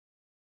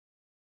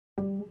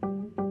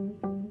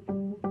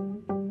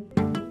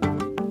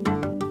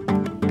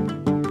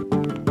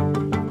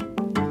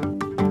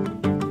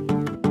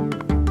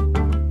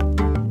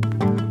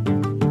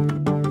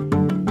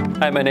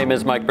Hi, my name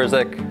is Mike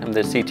Brzyk. I'm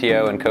the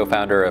CTO and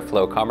co-founder of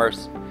Flow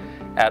Commerce.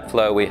 At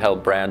Flow, we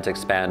help brands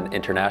expand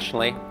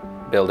internationally,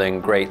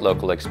 building great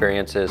local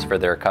experiences for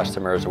their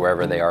customers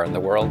wherever they are in the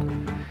world.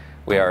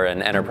 We are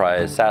an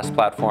enterprise SaaS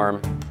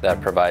platform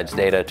that provides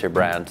data to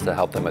brands to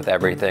help them with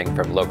everything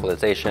from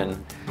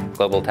localization,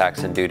 global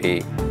tax and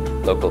duty,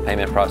 local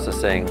payment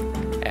processing,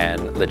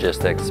 and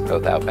logistics,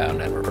 both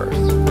outbound and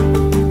reverse.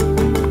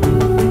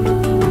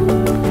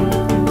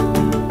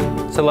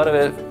 So a lot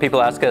of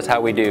people ask us how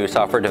we do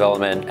software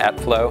development at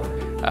Flow.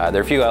 There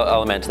are a few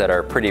elements that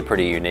are pretty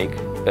unique,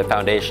 but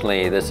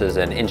foundationally this is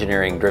an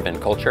engineering-driven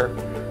culture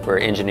where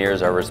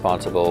engineers are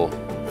responsible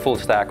full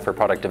stack for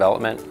product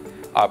development,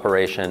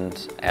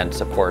 operations, and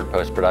support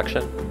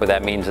post-production. What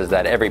that means is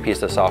that every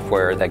piece of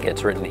software that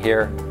gets written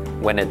here,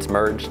 when it's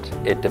merged,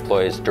 it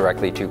deploys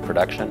directly to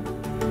production.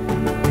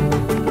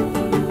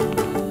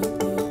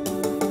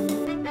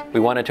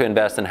 We wanted to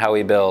invest in how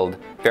we build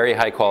very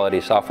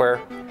high-quality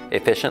software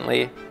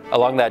efficiently.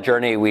 Along that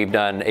journey, we've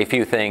done a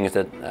few things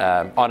that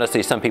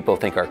honestly some people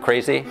think are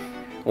crazy.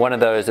 One of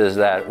those is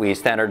that we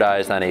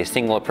standardized on a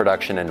single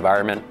production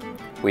environment.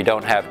 We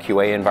don't have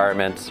QA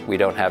environments, we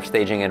don't have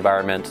staging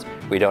environments,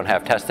 we don't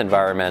have test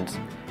environments.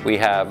 We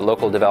have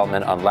local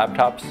development on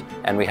laptops,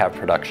 and we have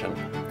production.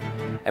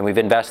 And we've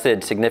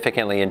invested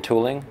significantly in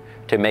tooling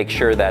to make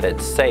sure that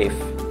it's safe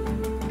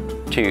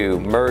to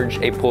merge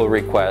a pull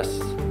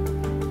request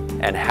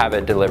and have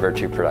it delivered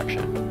to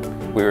production.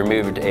 We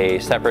removed a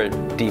separate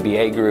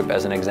DBA group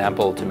as an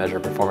example to measure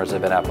performance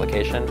of an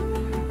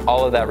application.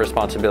 All of that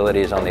responsibility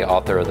is on the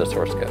author of the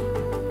source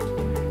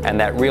code. And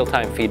that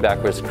real-time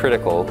feedback was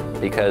critical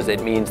because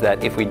it means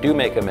that if we do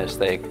make a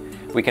mistake,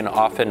 we can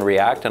often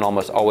react and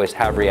almost always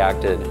have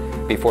reacted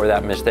before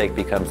that mistake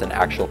becomes an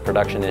actual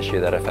production issue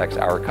that affects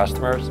our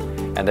customers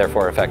and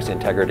therefore affects the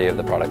integrity of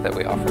the product that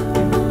we offer.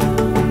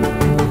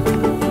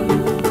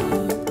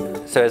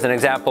 So as an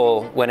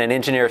example, when an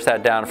engineer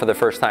sat down for the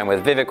first time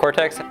with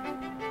VividCortex,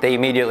 they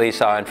immediately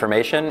saw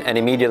information and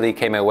immediately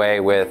came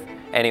away with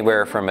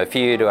anywhere from a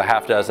few to a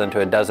half dozen to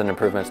a dozen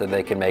improvements that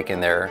they can make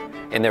in their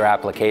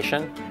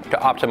application to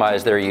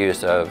optimize their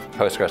use of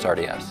Postgres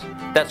RDS.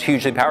 That's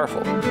hugely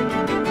powerful.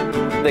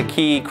 The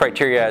key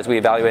criteria as we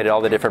evaluated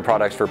all the different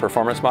products for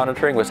performance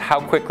monitoring was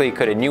how quickly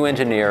could a new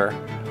engineer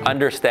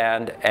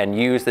understand and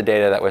use the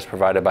data that was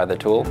provided by the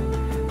tool.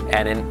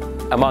 And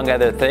among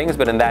other things,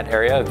 but in that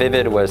area,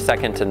 Vivid was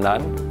second to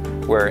none,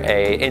 where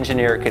an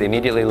engineer could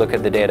immediately look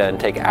at the data and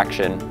take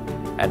action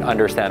and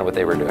understand what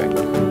they were doing.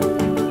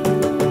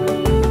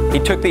 He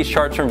took these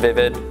charts from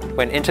Vivid,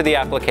 went into the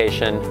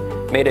application,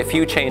 made a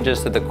few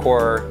changes to the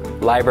core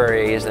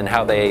libraries and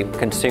how they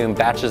consume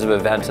batches of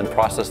events and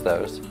process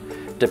those,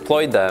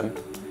 deployed them,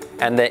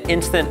 and the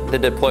instant the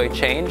deploy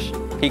changed,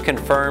 he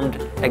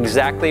confirmed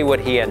exactly what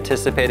he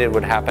anticipated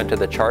would happen to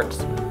the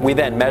charts. We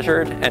then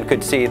measured and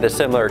could see the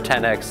similar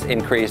 10x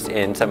increase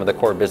in some of the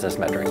core business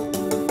metrics.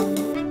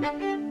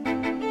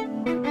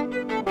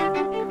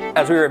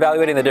 As we were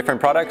evaluating the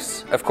different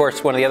products, of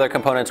course, one of the other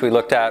components we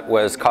looked at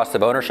was cost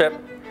of ownership.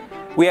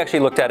 We actually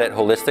looked at it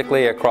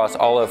holistically across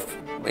all of,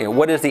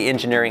 what is the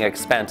engineering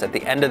expense at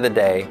the end of the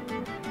day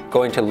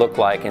going to look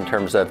like in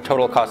terms of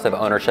total cost of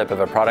ownership of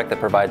a product that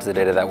provides the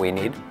data that we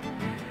need.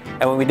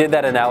 And when we did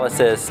that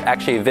analysis,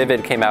 actually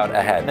Vivid came out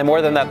ahead. And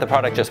more than that, the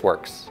product just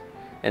works.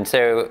 And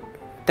so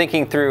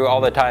thinking through all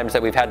the times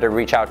that we've had to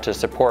reach out to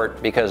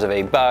support because of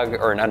a bug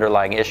or an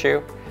underlying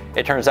issue,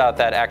 it turns out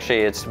that actually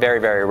it's very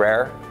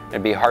rare.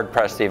 It'd be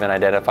hard-pressed to even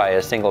identify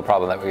a single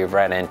problem that we've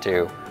ran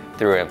into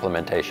through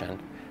implementation.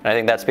 And I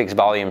think that speaks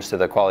volumes to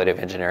the quality of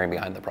engineering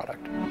behind the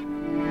product.